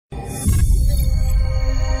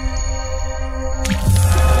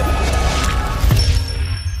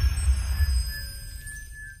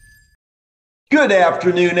Good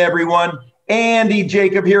afternoon, everyone. Andy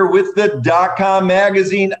Jacob here with the DotCom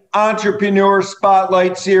Magazine Entrepreneur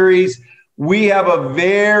Spotlight Series. We have a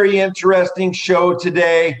very interesting show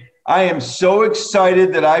today. I am so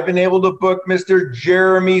excited that I've been able to book Mr.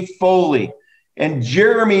 Jeremy Foley. And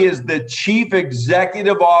Jeremy is the Chief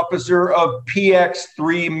Executive Officer of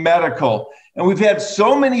PX3 Medical. And we've had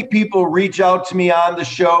so many people reach out to me on the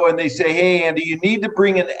show and they say, hey, Andy, you need to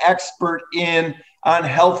bring an expert in on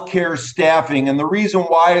healthcare staffing. And the reason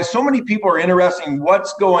why is so many people are interested in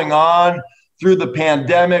what's going on through the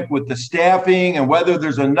pandemic with the staffing and whether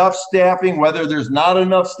there's enough staffing, whether there's not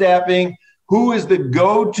enough staffing, who is the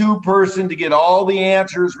go-to person to get all the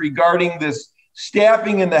answers regarding this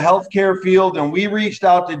staffing in the healthcare field. And we reached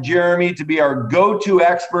out to Jeremy to be our go-to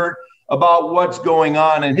expert about what's going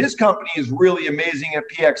on. And his company is really amazing at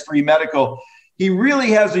PX3 Medical. He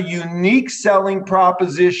really has a unique selling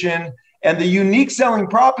proposition. And the unique selling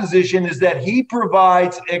proposition is that he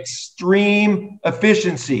provides extreme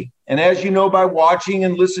efficiency. And as you know, by watching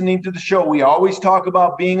and listening to the show, we always talk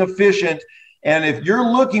about being efficient. And if you're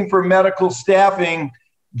looking for medical staffing,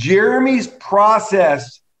 Jeremy's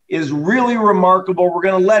process is really remarkable. We're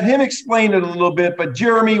going to let him explain it a little bit. But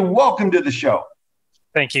Jeremy, welcome to the show.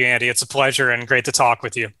 Thank you, Andy. It's a pleasure and great to talk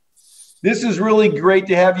with you. This is really great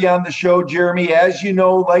to have you on the show, Jeremy. As you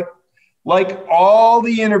know, like all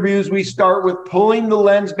the interviews, we start with pulling the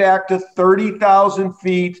lens back to 30,000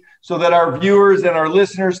 feet so that our viewers and our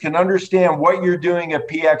listeners can understand what you're doing at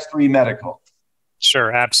PX3 Medical.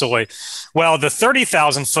 Sure, absolutely. Well, the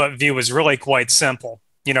 30,000 foot view is really quite simple.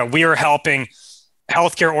 You know, we are helping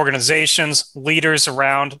healthcare organizations, leaders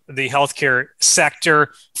around the healthcare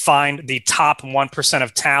sector find the top 1%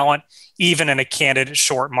 of talent, even in a candidate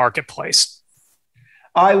short marketplace.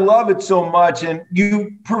 I love it so much. And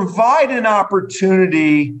you provide an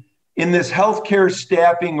opportunity in this healthcare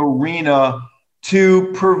staffing arena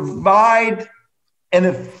to provide an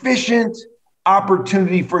efficient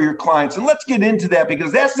opportunity for your clients. And let's get into that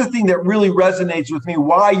because that's the thing that really resonates with me,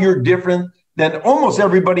 why you're different than almost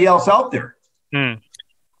everybody else out there.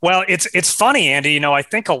 Well, it's funny, Andy. You know, I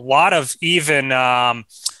think a lot of even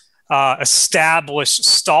established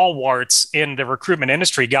stalwarts in the recruitment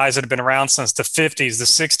industry, guys that have been around since the 50s, the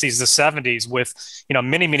 60s, the 70s with, you know,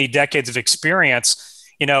 many, many decades of experience,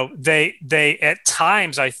 you know, they at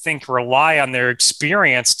times, I think, rely on their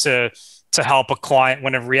experience to help a client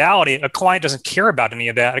when in reality, a client doesn't care about any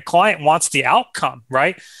of that. A client wants the outcome,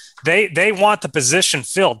 right? They want the position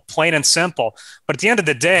filled, plain and simple. But at the end of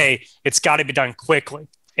the day, it's got to be done quickly.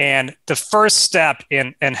 And the first step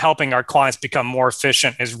in helping our clients become more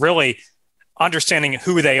efficient is really understanding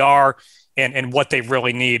who they are and what they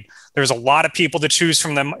really need. There's a lot of people to choose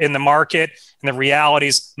from them in the market. And the reality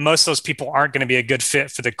is most of those people aren't going to be a good fit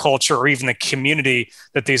for the culture or even the community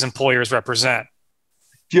that these employers represent.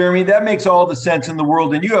 Jeremy, that makes all the sense in the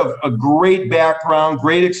world. And you have a great background,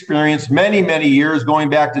 great experience, many, many years going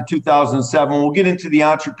back to 2007. We'll get into the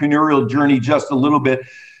entrepreneurial journey just a little bit.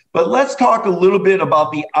 But let's talk a little bit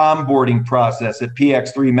about the onboarding process at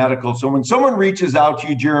PX3 Medical. So when someone reaches out to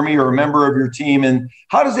you, Jeremy, or a member of your team, and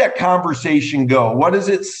how does that conversation go? What does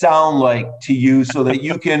it sound like to you so that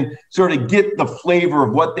you can sort of get the flavor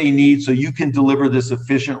of what they need so you can deliver this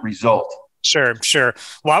efficient result? Sure.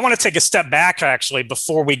 Well, I want to take a step back, actually,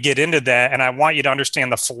 before we get into that. And I want you to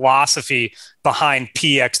understand the philosophy behind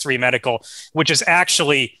PX3 Medical, which is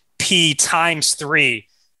actually P times 3.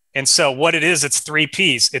 And so what it is, it's 3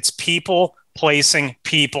 Ps. It's people, placing,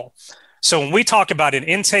 people. So when we talk about an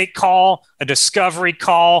intake call, a discovery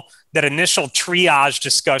call, that initial triage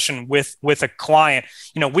discussion with a client,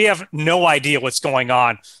 you know, we have no idea what's going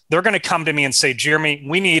on. They're going to come to me and say, Jeremy,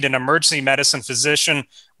 we need an emergency medicine physician.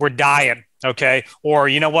 We're dying. Okay. Or,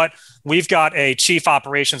 you know what? We've got a chief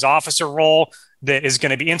operations officer role that is going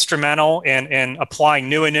to be instrumental in applying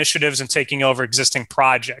new initiatives and taking over existing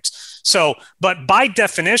projects. So, but by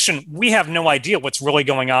definition, we have no idea what's really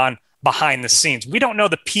going on behind the scenes. We don't know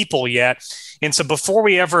the people yet. And so before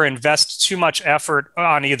we ever invest too much effort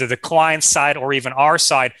on either the client side or even our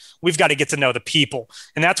side, we've got to get to know the people.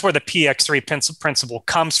 And that's where the PX3 principle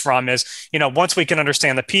comes from is, you know, once we can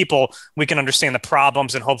understand the people, we can understand the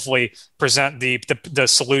problems and hopefully present the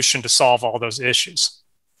solution to solve all those issues.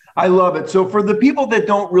 I love it. So for the people that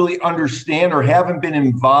don't really understand or haven't been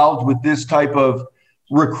involved with this type of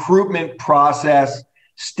recruitment process,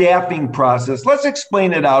 staffing process, let's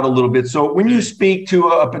explain it out a little bit. So when you speak to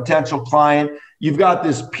a potential client, you've got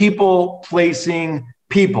this people placing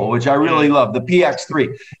people, which I really love, the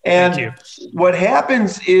PX3. And what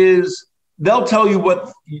happens is they'll tell you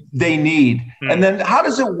what they need. And then how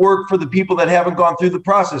does it work for the people that haven't gone through the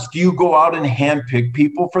process? Do you go out and handpick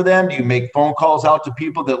people for them? Do you make phone calls out to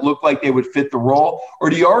people that look like they would fit the role? Or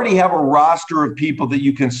do you already have a roster of people that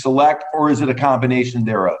you can select, or is it a combination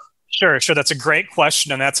thereof? Sure. That's a great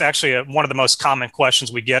question. And that's actually one of the most common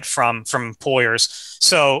questions we get from employers.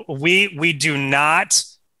 So we do not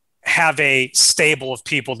have a stable of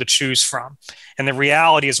people to choose from. And the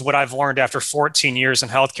reality is, what I've learned after 14 years in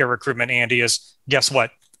healthcare recruitment, Andy, is guess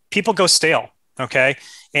what? People go stale. Okay.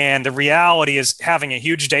 And the reality is, having a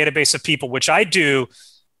huge database of people, which I do,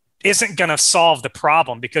 isn't going to solve the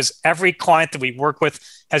problem, because every client that we work with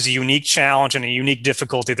has a unique challenge and a unique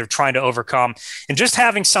difficulty they're trying to overcome. And just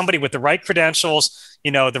having somebody with the right credentials,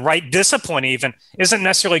 the right discipline even, isn't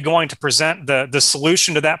necessarily going to present the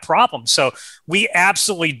solution to that problem. So we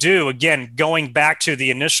absolutely do, again, going back to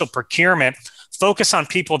the initial procurement, focus on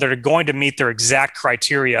people that are going to meet their exact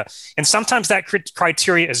criteria. And sometimes that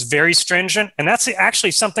criteria is very stringent. And that's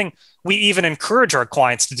actually something we even encourage our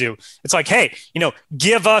clients to do. It's like, hey,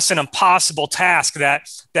 give us an impossible task, that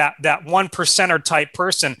 1%er type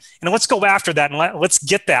person, and let's go after that, and let's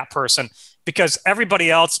get that person, because everybody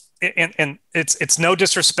else, and it's no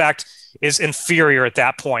disrespect, is inferior at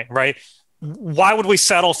that point, right? Why would we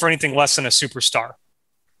settle for anything less than a superstar?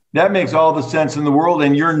 That makes all the sense in the world.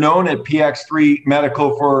 And you're known at PX3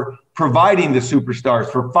 Medical for providing the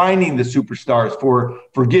superstars, for finding the superstars,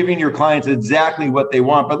 for giving your clients exactly what they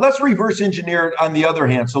want. But let's reverse engineer it on the other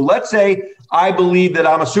hand. So let's say I believe that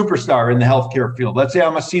I'm a superstar in the healthcare field. Let's say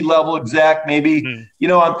I'm a C-level exec. Maybe,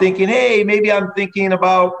 I'm thinking, hey, maybe I'm thinking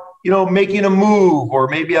about, making a move, or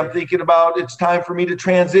maybe I'm thinking about it's time for me to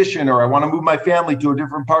transition, or I want to move my family to a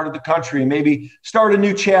different part of the country and maybe start a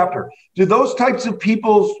new chapter. Do those types of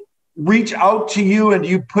people reach out to you, and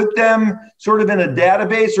you put them sort of in a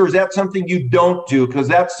database, or is that something you don't do? Because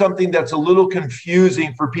that's something that's a little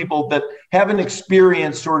confusing for people that haven't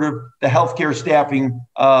experienced sort of the healthcare staffing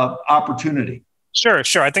opportunity. Sure.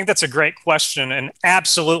 I think that's a great question. And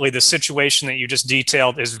absolutely, the situation that you just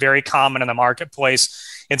detailed is very common in the marketplace.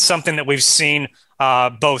 It's something that we've seen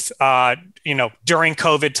both during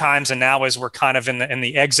COVID times, and now as we're kind of in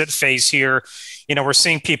the exit phase here. We're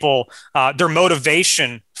seeing people, their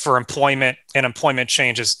motivation for employment and employment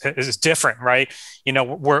change is different, right?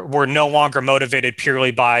 We're no longer motivated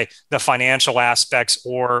purely by the financial aspects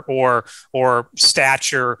or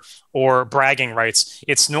stature or bragging rights.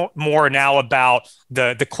 It's more now about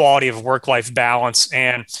the quality of work-life balance,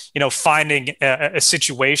 and finding a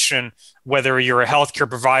situation, whether you're a healthcare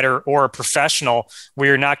provider or a professional, where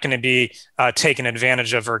you're not going to be taken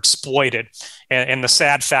advantage of or exploited. And the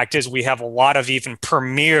sad fact is, we have a lot of even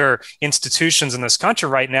premier institutions in this country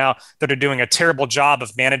right now that are doing a terrible job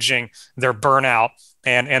of managing their burnout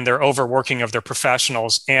and their overworking of their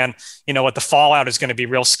professionals. And what the fallout is going to be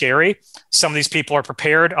real scary. Some of these people are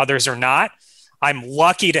prepared, others are not. I'm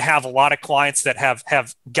lucky to have a lot of clients that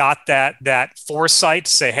have got that foresight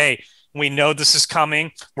to say, hey, we know this is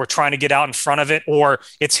coming. We're trying to get out in front of it, or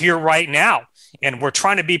it's here right now. And we're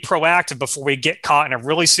trying to be proactive before we get caught in a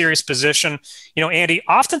really serious position. Andy,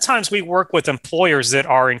 oftentimes we work with employers that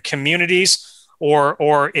are in communities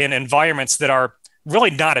or in environments that are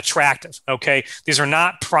really not attractive. Okay. These are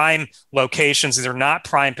not prime locations. These are not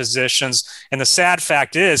prime positions. And the sad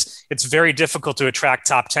fact is, it's very difficult to attract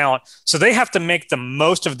top talent. So they have to make the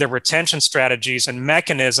most of their retention strategies and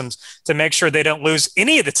mechanisms to make sure they don't lose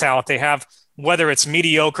any of the talent they have, whether it's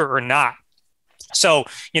mediocre or not. So,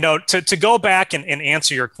 to go back and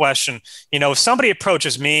answer your question, if somebody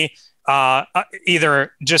approaches me,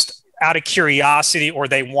 either just out of curiosity or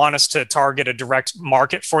they want us to target a direct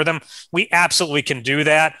market for them, we absolutely can do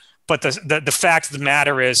that. But the fact of the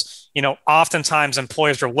matter is, oftentimes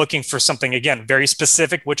employers are looking for something, again, very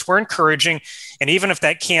specific, which we're encouraging. And even if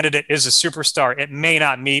that candidate is a superstar, it may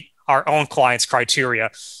not meet our own clients' criteria.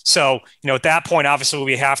 So, at that point, obviously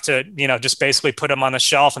we have to, just basically put them on the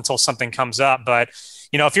shelf until something comes up. But,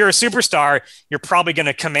 if you're a superstar, you're probably going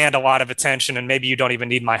to command a lot of attention, and maybe you don't even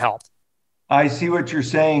need my help. I see what you're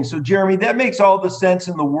saying. So, Jeremy, that makes all the sense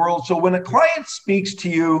in the world. So when a client speaks to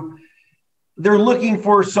you, they're looking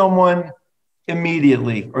for someone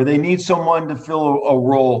immediately, or they need someone to fill a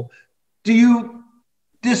role. Do you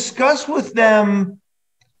discuss with them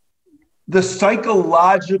the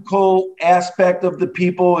psychological aspect of the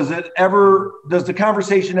people? Does the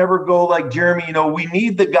conversation ever go like, Jeremy, we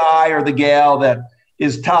need the guy or the gal that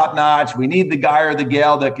is top notch. We need the guy or the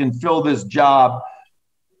gal that can fill this job.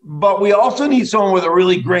 But we also need someone with a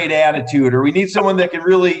really great attitude, or we need someone that can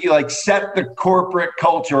really set the corporate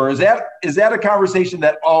culture. Is that a conversation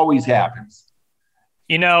that always happens?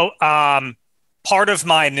 part of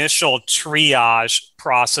my initial triage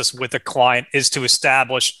process with a client is to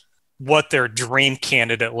establish what their dream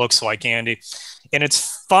candidate looks like, Andy. And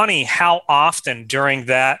it's funny how often during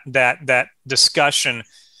that discussion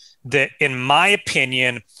that, in my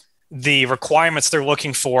opinion, the requirements they're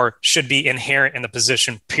looking for should be inherent in the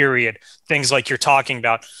position, period. Things like you're talking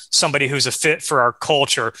about, somebody who's a fit for our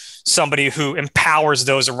culture, somebody who empowers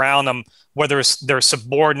those around them, whether it's their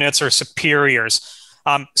subordinates or superiors,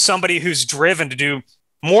 somebody who's driven to do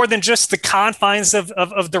more than just the confines of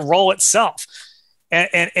the role itself.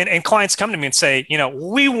 And clients come to me and say,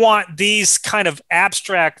 we want these kind of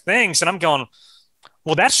abstract things. And I'm going,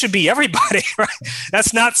 well, that should be everybody, right?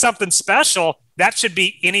 That's not something special. That should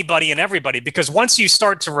be anybody and everybody, because once you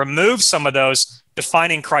start to remove some of those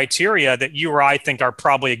defining criteria that you or I think are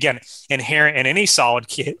probably, again, inherent in any solid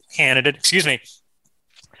candidate,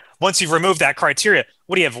 once you've removed that criteria,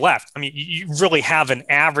 what do you have left? I mean, you really have an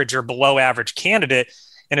average or below average candidate.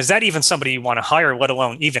 And is that even somebody you want to hire, let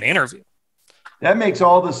alone even interview? That makes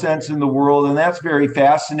all the sense in the world. And that's very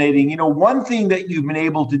fascinating. One thing that you've been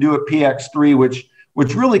able to do at PX3,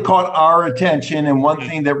 which really caught our attention, and one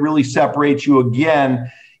thing that really separates you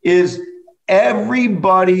again, is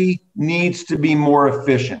everybody needs to be more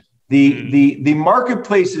efficient. The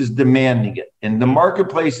marketplace is demanding it. And the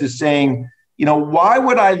marketplace is saying, why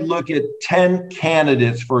would I look at 10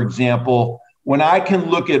 candidates, for example, when I can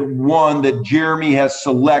look at one that Jeremy has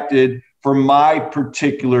selected for my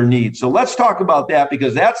particular needs? So let's talk about that,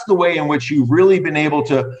 because that's the way in which you've really been able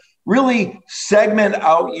to really segment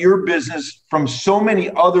out your business from so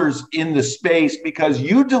many others in the space, because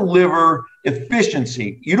you deliver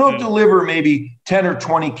efficiency. You don't deliver maybe 10 or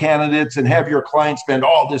 20 candidates and have your client spend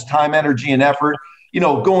all this time, energy, and effort,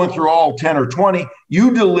 going through all 10 or 20.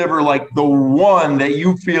 You deliver like the one that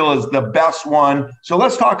you feel is the best one. So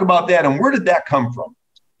let's talk about that. And where did that come from?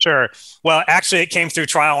 Sure. Well, actually, it came through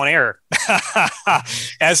trial and error,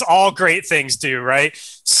 as all great things do, right?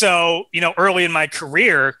 So, early in my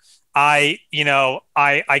career, I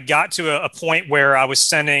got to a point where I was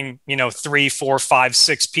sending, 3, 4, 5,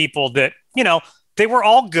 6 people that, they were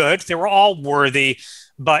all good. They were all worthy.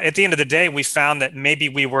 But at the end of the day, we found that maybe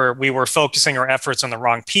we were focusing our efforts on the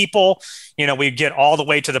wrong people. We get all the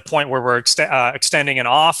way to the point where we're extending an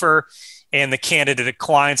offer and the candidate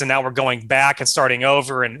declines, and now we're going back and starting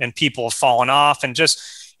over, and people have fallen off, and just,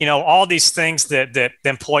 all these things that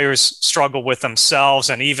employers struggle with themselves,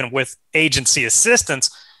 and even with agency assistants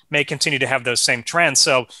may continue to have those same trends.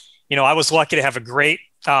 So, I was lucky to have a great,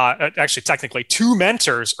 actually technically 2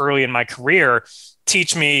 mentors early in my career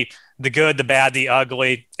teach me the good, the bad, the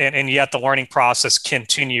ugly, and yet the learning process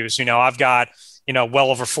continues. I've got,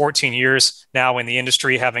 well over 14 years now in the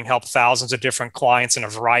industry, having helped thousands of different clients in a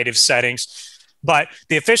variety of settings. But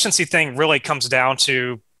the efficiency thing really comes down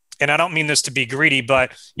to, and I don't mean this to be greedy,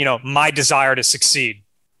 but, my desire to succeed,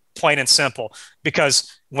 plain and simple,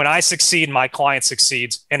 because when I succeed, my client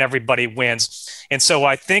succeeds and everybody wins. And so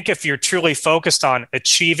I think if you're truly focused on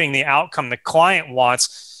achieving the outcome the client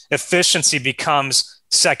wants, efficiency becomes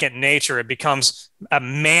second nature. It becomes a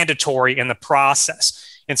mandatory in the process.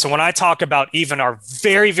 And so when I talk about even our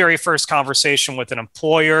very, very first conversation with an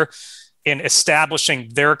employer in establishing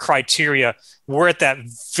their criteria, we're at that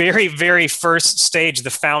very, very first stage, the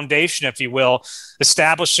foundation, if you will,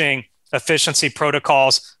 establishing efficiency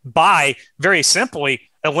protocols by very simply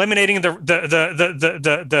eliminating the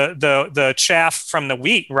chaff from the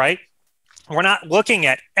wheat, right? We're not looking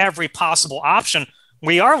at every possible option.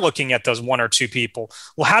 We are looking at those 1 or 2 people.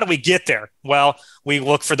 Well, how do we get there? Well, we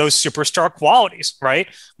look for those superstar qualities, right?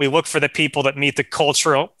 We look for the people that meet the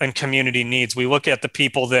cultural and community needs. We look at the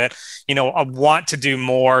people that, want to do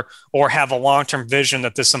more or have a long-term vision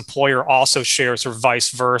that this employer also shares, or vice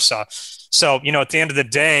versa. So, at the end of the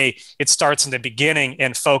day, it starts in the beginning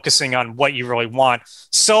and focusing on what you really want.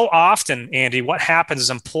 So often, Andy, what happens is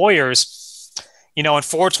employers,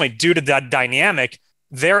 unfortunately, due to that dynamic,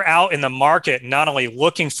 they're out in the market not only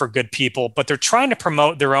looking for good people, but they're trying to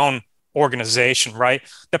promote their own organization, right?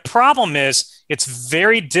 The problem is it's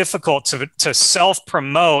very difficult to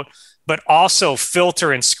self-promote, but also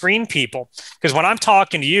filter and screen people. Because when I'm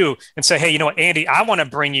talking to you and say, hey, you know what, Andy, I want to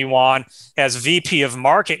bring you on as VP of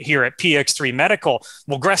Market here at PX3 Medical.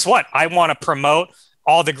 Well, guess what? I want to promote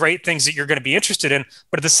all the great things that you're going to be interested in.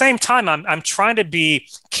 But at the same time, I'm trying to be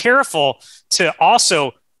careful to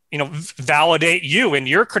also validate you and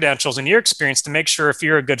your credentials and your experience to make sure if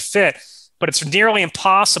you're a good fit. But it's nearly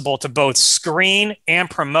impossible to both screen and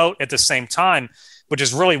promote at the same time, which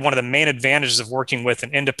is really one of the main advantages of working with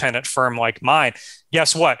an independent firm like mine.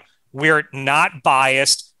 Guess what? We're not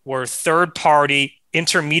biased. We're third party,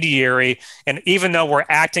 intermediary. And even though we're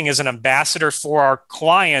acting as an ambassador for our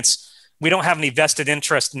clients, we don't have any vested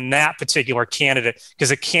interest in that particular candidate because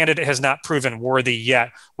the candidate has not proven worthy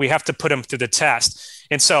yet. We have to put them through the test.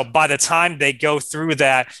 And so by the time they go through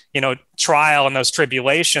that, trial and those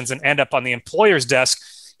tribulations and end up on the employer's desk,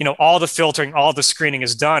 all the filtering, all the screening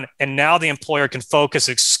is done. And now the employer can focus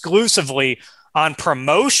exclusively on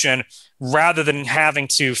promotion rather than having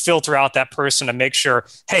to filter out that person to make sure,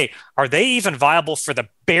 hey, are they even viable for the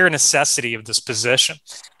bare necessity of this position?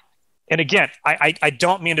 And again, I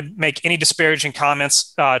don't mean to make any disparaging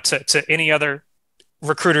comments to any other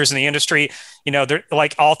recruiters in the industry. They're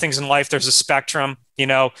like all things in life, there's a spectrum,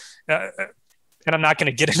 and I'm not going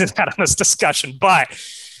to get into that on this discussion, but,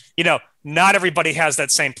 not everybody has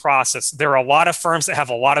that same process. There are a lot of firms that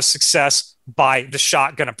have a lot of success by the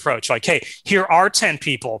shotgun approach. Like, hey, here are 10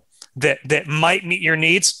 people that might meet your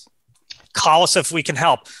needs. Call us if we can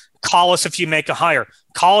help. Call us if you make a hire.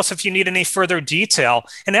 Call us if you need any further detail.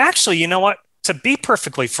 And actually, you know what? To be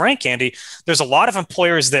perfectly frank, Andy, there's a lot of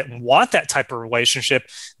employers that want that type of relationship,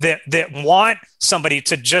 that want somebody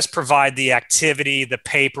to just provide the activity, the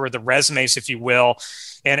paper, the resumes, if you will.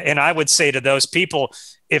 And I would say to those people,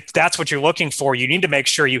 if that's what you're looking for, you need to make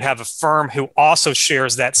sure you have a firm who also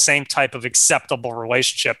shares that same type of acceptable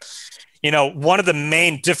relationship. One of the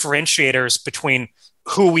main differentiators between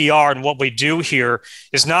who we are and what we do here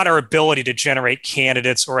is not our ability to generate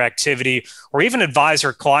candidates or activity or even advise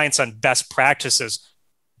our clients on best practices.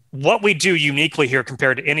 What we do uniquely here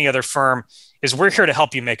compared to any other firm is we're here to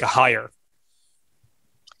help you make a hire.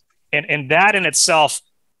 And that in itself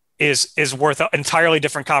is worth an entirely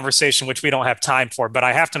different conversation, which we don't have time for, but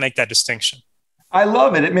I have to make that distinction. I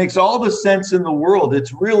love it. It makes all the sense in the world.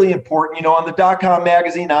 It's really important. On the DotCom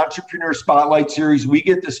Magazine Entrepreneur Spotlight Series, we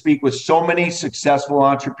get to speak with so many successful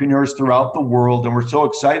entrepreneurs throughout the world, and we're so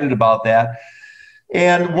excited about that.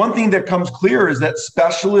 And one thing that comes clear is that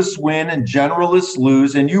specialists win and generalists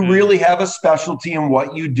lose, and you really have a specialty in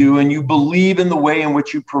what you do, and you believe in the way in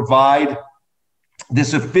which you provide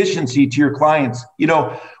this efficiency to your clients.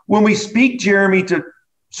 When we speak, Jeremy, to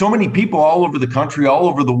so many people all over the country, all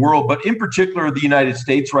over the world, but in particular the United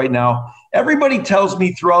States right now, everybody tells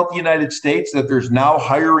me throughout the United States that there's now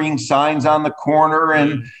hiring signs on the corner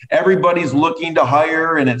and everybody's looking to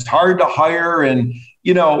hire and it's hard to hire. And,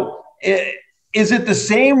 is it the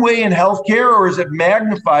same way in healthcare or is it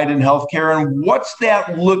magnified in healthcare? And what's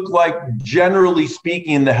that look like, generally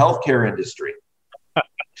speaking, in the healthcare industry?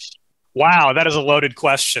 Wow, that is a loaded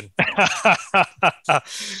question.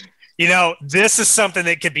 This is something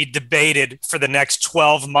that could be debated for the next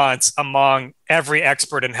 12 months among every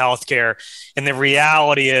expert in healthcare. And the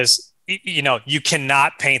reality is, you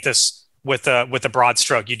cannot paint this with a broad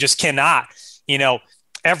stroke. You just cannot.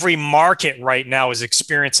 Every market right now is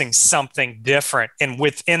experiencing something different. And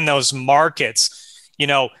within those markets,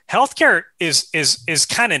 healthcare is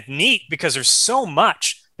kind of neat because there's so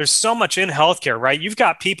much in healthcare, right? You've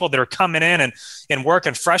got people that are coming in and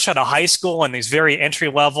working fresh out of high school in these very entry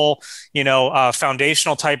level,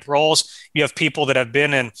 foundational type roles. You have people that have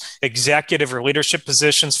been in executive or leadership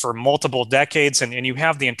positions for multiple decades, and you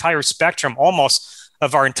have the entire spectrum almost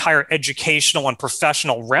of our entire educational and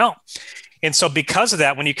professional realm. And so because of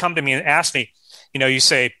that, when you come to me and ask me, you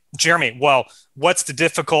say, Jeremy, well, what's the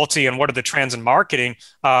difficulty and what are the trends in marketing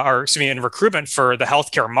in recruitment for the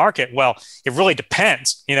healthcare market? Well, it really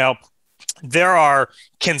depends. There are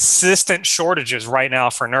consistent shortages right now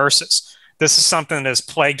for nurses. This is something that has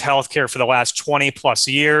plagued healthcare for the last 20 plus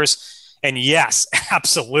years. And yes,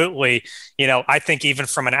 absolutely. I think even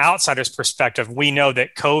from an outsider's perspective, we know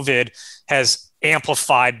that COVID has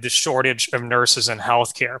amplified the shortage of nurses in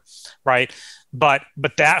healthcare, right? But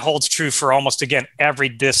that holds true for almost, again, every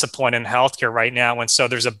discipline in healthcare right now. And so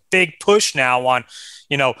there's a big push now on,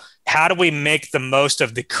 how do we make the most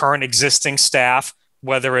of the current existing staff,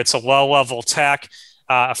 whether it's a low-level tech,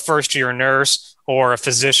 a first-year nurse, or a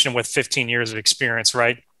physician with 15 years of experience,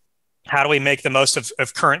 right? How do we make the most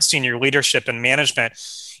of current senior leadership and management?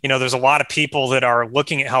 There's a lot of people that are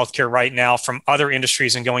looking at healthcare right now from other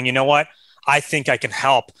industries and going, you know what? I think I can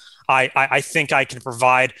help. I think I can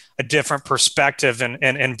provide a different perspective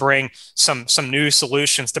and bring some new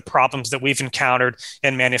solutions to problems that we've encountered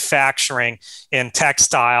in manufacturing, in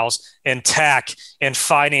textiles, in tech, in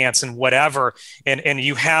finance, and whatever. And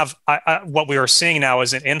you have what we are seeing now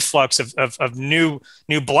is an influx of new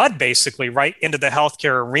blood, basically, right into the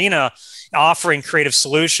healthcare arena, offering creative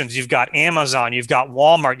solutions. You've got Amazon, you've got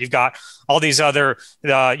Walmart, you've got all these other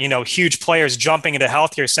huge players jumping into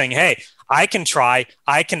healthcare saying, hey, I can try,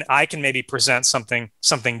 I can maybe present something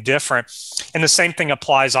different. And the same thing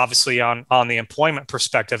applies obviously on the employment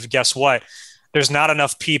perspective. Guess what? there's not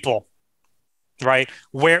enough people, right?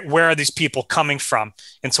 Where are these people coming from?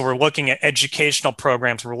 And so we're looking at educational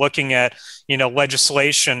programs, we're looking at,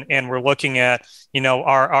 legislation, and we're looking at,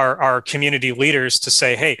 our community leaders to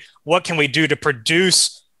say, hey, what can we do to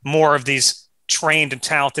produce more of these trained and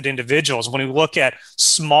talented individuals? When we look at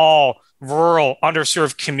small, rural,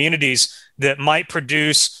 underserved communities that might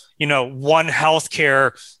produce, one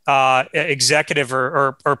healthcare executive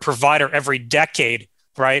or provider every decade,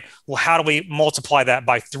 right? Well, how do we multiply that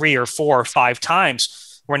by 3 or 4 or 5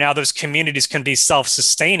 times, where now those communities can be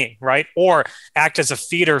self-sustaining, right? Or act as a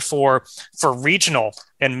feeder for regional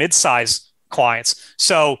and mid-size clients.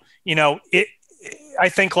 So, I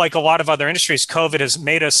think, like a lot of other industries, COVID has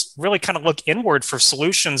made us really kind of look inward for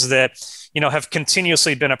solutions that, have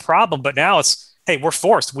continuously been a problem. But now it's, hey, we're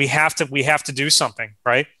forced. We have to do something,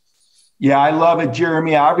 right? Yeah, I love it,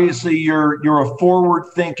 Jeremy. Obviously, you're a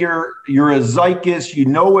forward thinker. You're a zeitgeist. You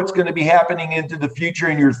know what's going to be happening into the future,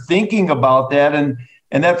 and you're thinking about that, and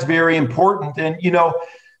that's very important. And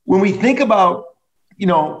when we think about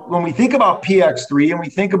PX3 and we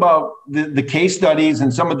think about the case studies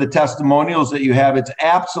and some of the testimonials that you have, it's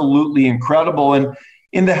absolutely incredible. And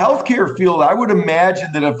in the healthcare field, I would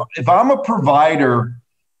imagine that if I'm a provider,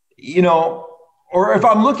 or if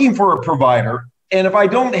I'm looking for a provider, and if I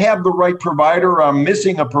don't have the right provider, or I'm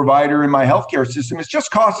missing a provider in my healthcare system, it's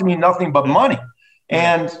just costing me nothing but money.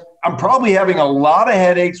 And I'm probably having a lot of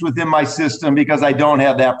headaches within my system because I don't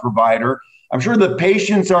have that provider. I'm sure the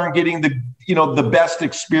patients aren't getting the best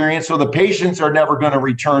experience, so the patients are never going to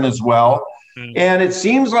return as well. And it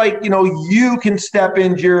seems like, you can step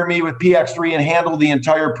in, Jeremy, with PX3 and handle the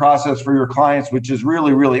entire process for your clients, which is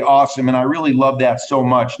really, really awesome. And I really love that so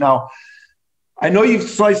much. Now, I know you've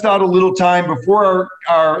sliced out a little time before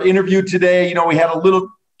our interview today. We had a little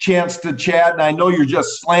chance to chat, and I know you're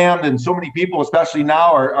just slammed, and so many people, especially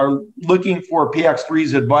now, are looking for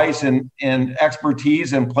PX3's advice and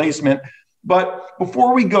expertise and placement. But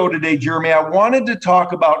before we go today, Jeremy, I wanted to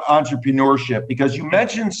talk about entrepreneurship, because you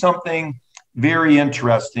mentioned something very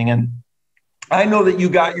interesting. And I know that you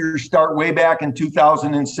got your start way back in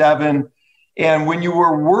 2007. And when you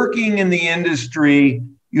were working in the industry,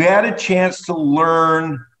 you had a chance to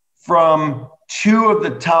learn from 2 of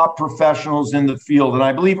the top professionals in the field. And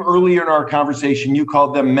I believe earlier in our conversation, you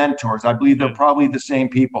called them mentors. I believe they're probably the same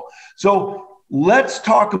people. So let's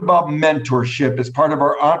talk about mentorship as part of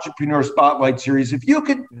our Entrepreneur Spotlight series. If you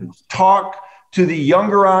could talk to the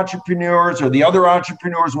younger entrepreneurs or the other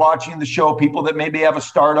entrepreneurs watching the show, people that maybe have a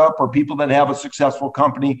startup or people that have a successful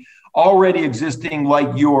company already existing like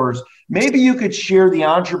yours, maybe you could share the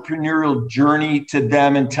entrepreneurial journey to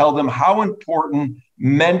them and tell them how important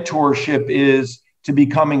mentorship is to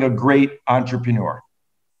becoming a great entrepreneur.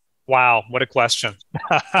 Wow, what a question.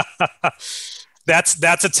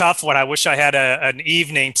 That's a tough one. I wish I had an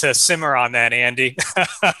evening to simmer on that, Andy.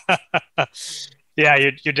 Yeah,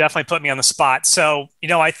 you definitely put me on the spot. So,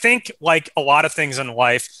 I think, like a lot of things in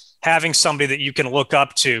life, having somebody that you can look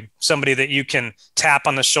up to, somebody that you can tap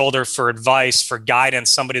on the shoulder for advice, for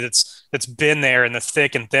guidance, somebody that's been there in the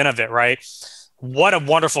thick and thin of it, right? What a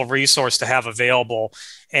wonderful resource to have available.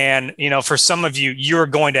 And, for some of you, you're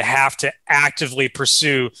going to have to actively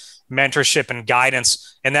pursue mentorship and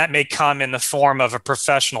guidance. And that may come in the form of a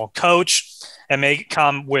professional coach. It may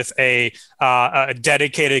come with a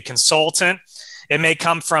dedicated consultant. It may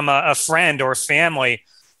come from a friend or family.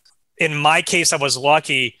 In my case, I was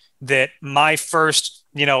lucky that my first,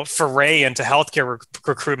 foray into healthcare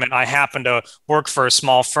recruitment, I happened to work for a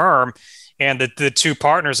small firm, and the 2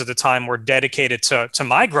 partners at the time were dedicated to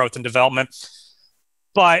my growth and development.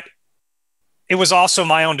 But it was also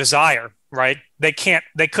my own desire, right? They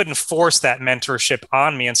couldn't force that mentorship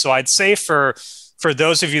on me. And so I'd say for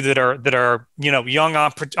those of you that are young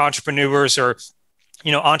entrepreneurs or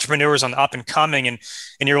entrepreneurs on the up and coming, and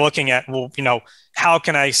you're looking at, well, how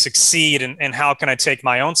can I succeed and how can I take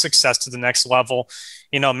my own success to the next level?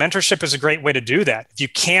 Mentorship is a great way to do that. If you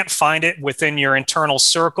can't find it within your internal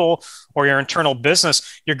circle or your internal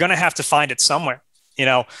business, you're going to have to find it somewhere.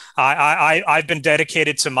 I've been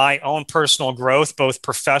dedicated to my own personal growth, both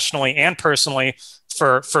professionally and personally,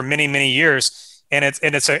 for many, many years. And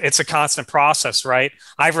it's a constant process, right?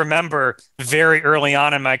 I remember very early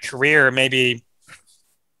on in my career, maybe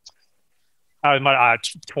I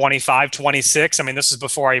was 25, 26. I mean, this is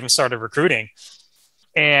before I even started recruiting.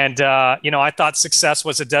 And, I thought success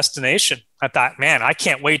was a destination. I thought, man, I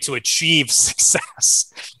can't wait to achieve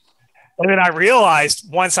success. And then I realized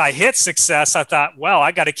once I hit success, I thought, well,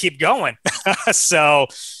 I got to keep going. So,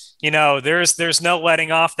 there's no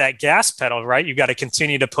letting off that gas pedal, right? You got to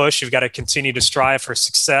continue to push. You've got to continue to strive for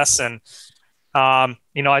success. And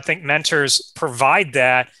I think mentors provide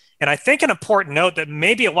that. And I think an important note that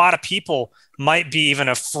maybe a lot of people might be even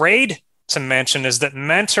afraid to mention is that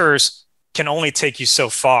mentors can only take you so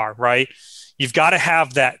far, right? You've got to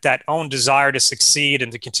have that own desire to succeed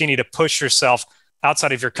and to continue to push yourself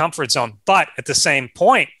outside of your comfort zone. But at the same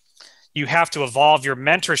point, you have to evolve your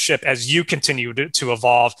mentorship as you continue to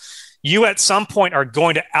evolve. You at some point are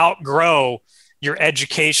going to outgrow your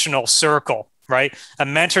educational circle, right? A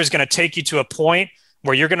mentor is going to take you to a point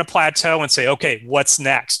where you're going to plateau and say, okay, what's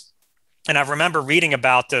next? And I remember reading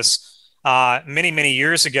about this many, many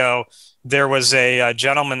years ago. There was a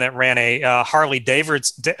gentleman that ran a Harley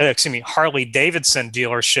Davidson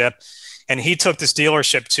dealership, and he took this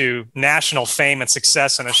dealership to national fame and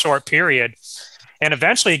success in a short period. And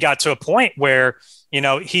eventually he got to a point where,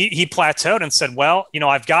 he plateaued and said, well,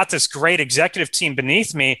 I've got this great executive team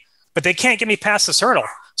beneath me, but they can't get me past this hurdle.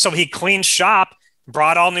 So he cleaned shop,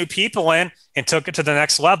 brought all new people in, and took it to the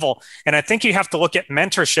next level. And I think you have to look at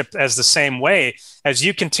mentorship as the same way. As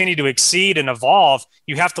you continue to exceed and evolve,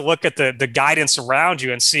 you have to look at the guidance around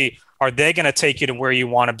you and see, are they going to take you to where you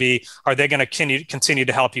want to be? Are they going to continue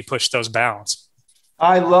to help you push those bounds?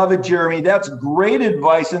 I love it, Jeremy. That's great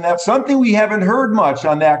advice. And that's something we haven't heard much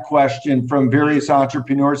on that question from various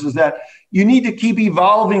entrepreneurs, is that you need to keep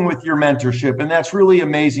evolving with your mentorship. And that's really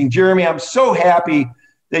amazing. Jeremy, I'm so happy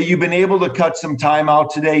that you've been able to cut some time out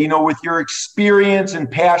today, with your experience and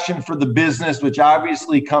passion for the business, which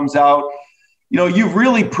obviously comes out. You've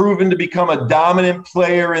really proven to become a dominant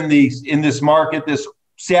player in this market, this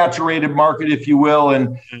saturated market, if you will.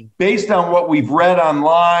 And based on what we've read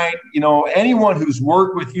online, anyone who's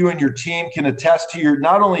worked with you and your team can attest to your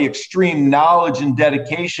not only extreme knowledge and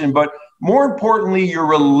dedication, but more importantly, your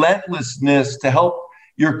relentlessness to help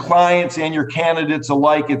your clients and your candidates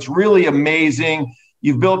alike. It's really amazing.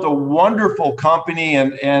 You've built a wonderful company,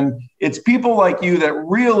 and it's people like you that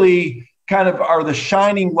really kind of are the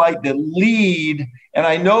shining light that lead. And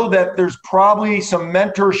I know that there's probably some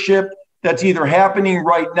mentorship that's either happening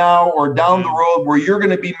right now or down the road where you're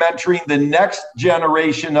going to be mentoring the next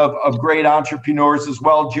generation of great entrepreneurs as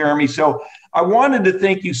well, Jeremy. So I wanted to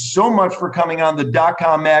thank you so much for coming on the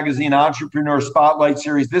 .com Magazine Entrepreneur Spotlight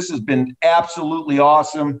Series. This has been absolutely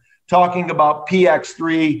awesome, talking about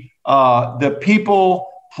PX3, the people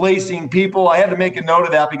placing people. I had to make a note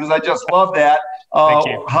of that because I just love that,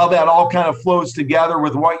 how that all kind of flows together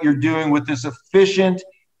with what you're doing with this efficient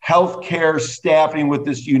healthcare staffing, with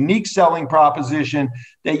this unique selling proposition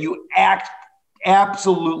that you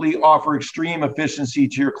absolutely offer extreme efficiency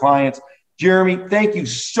to your clients. Jeremy, thank you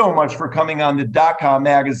so much for coming on the .com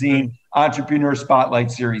Magazine Entrepreneur Spotlight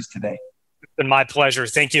Series today. It's been my pleasure.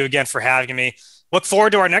 Thank you again for having me. Look forward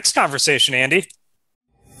to our next conversation, Andy.